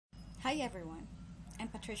Hi everyone, I'm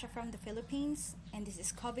Patricia from the Philippines and this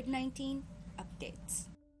is COVID-19 updates.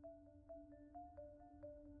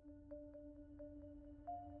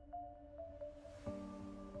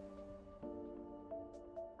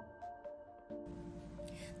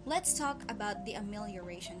 Let's talk about the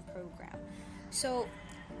amelioration program. So,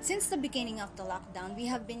 since the beginning of the lockdown, we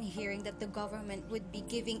have been hearing that the government would be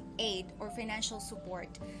giving aid or financial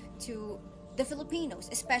support to the Filipinos,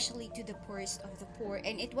 especially to the poorest of the poor.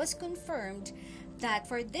 And it was confirmed that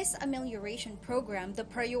for this amelioration program, the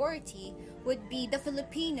priority would be the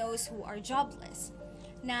Filipinos who are jobless.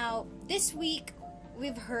 Now, this week,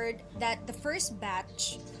 we've heard that the first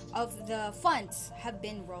batch of the funds have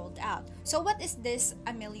been rolled out. So what is this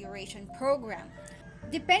amelioration program?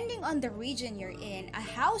 Depending on the region you're in,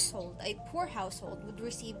 a poor household would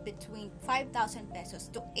receive between 5,000 pesos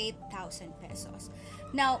to 8,000 pesos.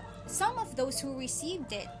 Now, some of those who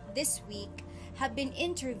received it this week have been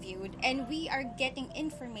interviewed and we are getting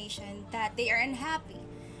information that they are unhappy.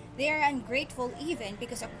 They are ungrateful even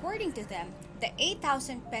because according to them, the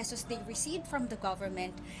 8,000 pesos they received from the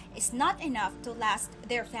government is not enough to last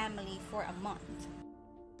their family for a month.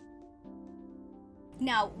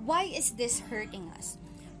 Now, why is this hurting us?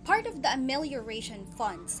 Part of the amelioration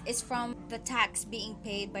funds is from the tax being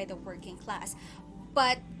paid by the working class.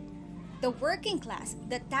 But the working class,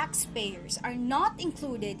 the taxpayers, are not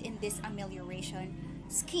included in this amelioration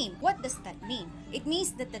scheme. What does that mean? It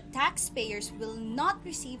means that the taxpayers will not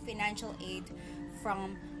receive financial aid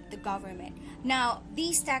from the government. Now,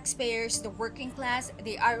 these taxpayers, the working class,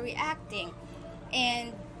 they are reacting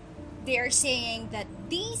and they are saying that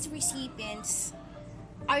these recipients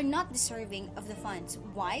are not deserving of the funds.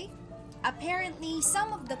 Why? Apparently,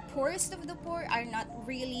 some of the poorest of the poor are not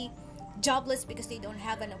really jobless because they don't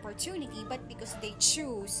have an opportunity, but because they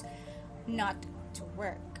choose not to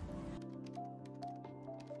work.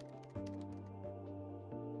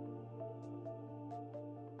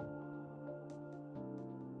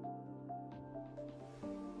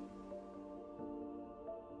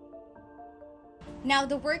 Now,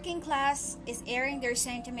 the working class is airing their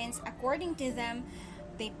sentiments. According to them,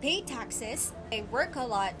 they pay taxes, they work a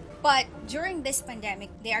lot, but during this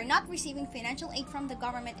pandemic, they are not receiving financial aid from the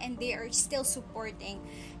government and they are still supporting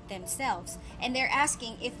themselves. And they're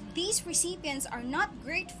asking if these recipients are not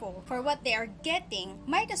grateful for what they are getting,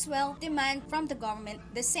 might as well demand from the government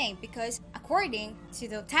the same because according to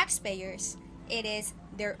the taxpayers, it is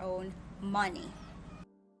their own money.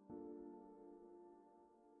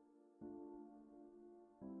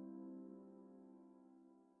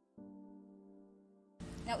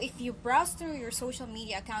 Now, if you browse through your social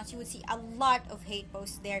media accounts, you would see a lot of hate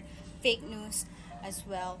posts there, fake news as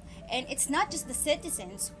well. And it's not just the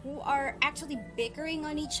citizens who are actually bickering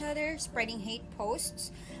on each other, spreading hate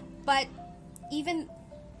posts, but even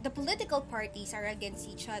the political parties are against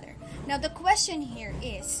each other. Now, the question here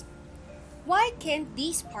is, why can't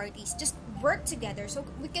these parties just work together so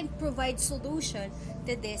we can provide solution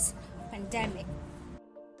to this pandemic?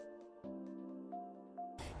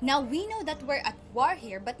 Now, we know that we're at war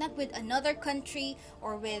here, but not with another country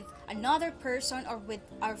or with another person or with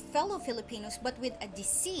our fellow Filipinos, but with a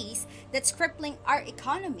disease that's crippling our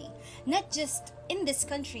economy, not just in this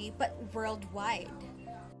country, but worldwide.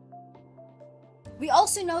 We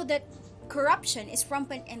also know that corruption is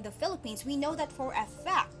rampant in the Philippines. We know that for a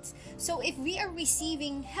fact. So if we are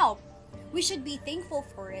receiving help, we should be thankful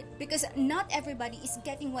for it because not everybody is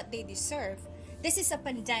getting what they deserve. This is a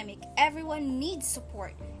pandemic. Everyone needs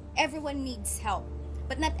support. Everyone needs help.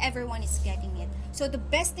 But not everyone is getting it. So the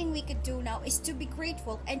best thing we could do now is to be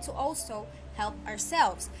grateful and to also help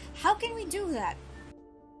ourselves. How can we do that?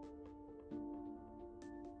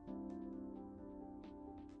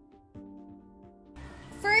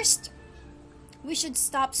 First, we should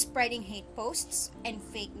stop spreading hate posts and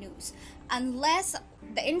fake news. Unless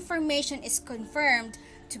the information is confirmed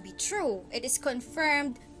to be true, it is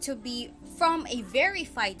confirmed to be from a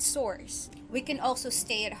verified source. We can also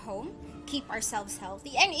stay at home, keep ourselves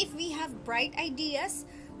healthy, and if we have bright ideas,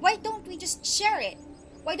 why don't we just share it?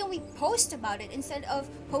 Why don't we post about it instead of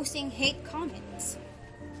posting hate comments?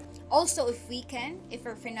 Also, if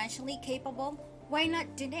we're financially capable, why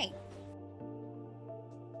not donate?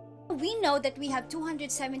 We know that we have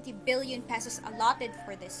 270 billion pesos allotted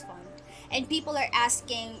for this fund, and people are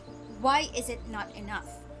asking, why is it not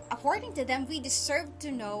enough? According to them, we deserve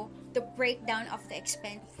to know the breakdown of the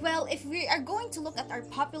expense. Well, if we are going to look at our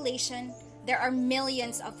population, there are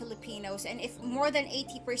millions of Filipinos, and if more than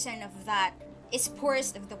 80% of that is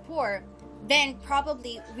poorest of the poor, then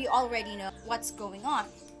probably we already know what's going on.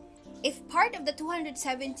 If part of the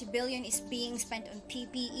 270 billion is being spent on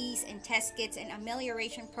PPEs and test kits and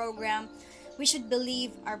amelioration program, we should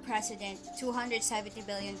believe our president 270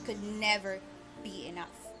 billion could never be enough.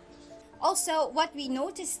 Also, what we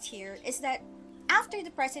noticed here is that after the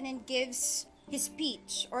president gives his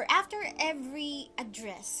speech or after every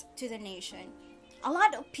address to the nation, a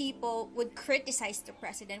lot of people would criticize the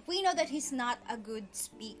president. We know that he's not a good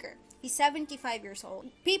speaker. He's 75 years old.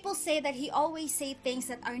 People say that he always say things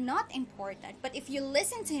that are not important, but if you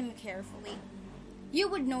listen to him carefully, you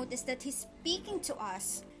would notice that he's speaking to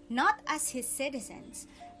us not as his citizens,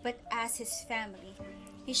 but as his family.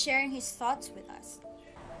 He's sharing his thoughts with us.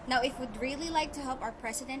 Now, if we'd really like to help our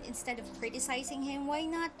president instead of criticizing him, why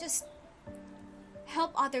not just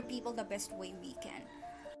help other people the best way we can?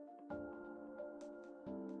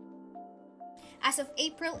 As of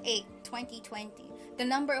April 8, 2020, the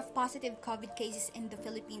number of positive COVID cases in the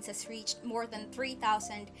Philippines has reached more than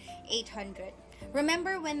 3,800.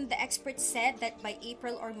 Remember when the experts said that by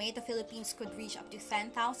April or May the Philippines could reach up to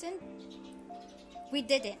 10,000? We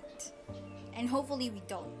didn't. And hopefully we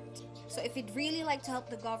don't. So if you'd really like to help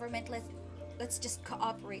the government, let's just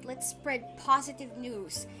cooperate. Let's spread positive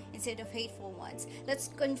news instead of hateful ones. Let's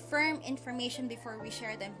confirm information before we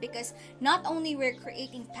share them, because not only we're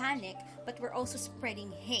creating panic, but we're also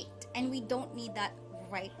spreading hate, and we don't need that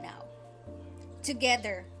right now.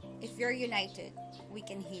 Together, if you're united, we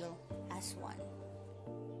can heal as one.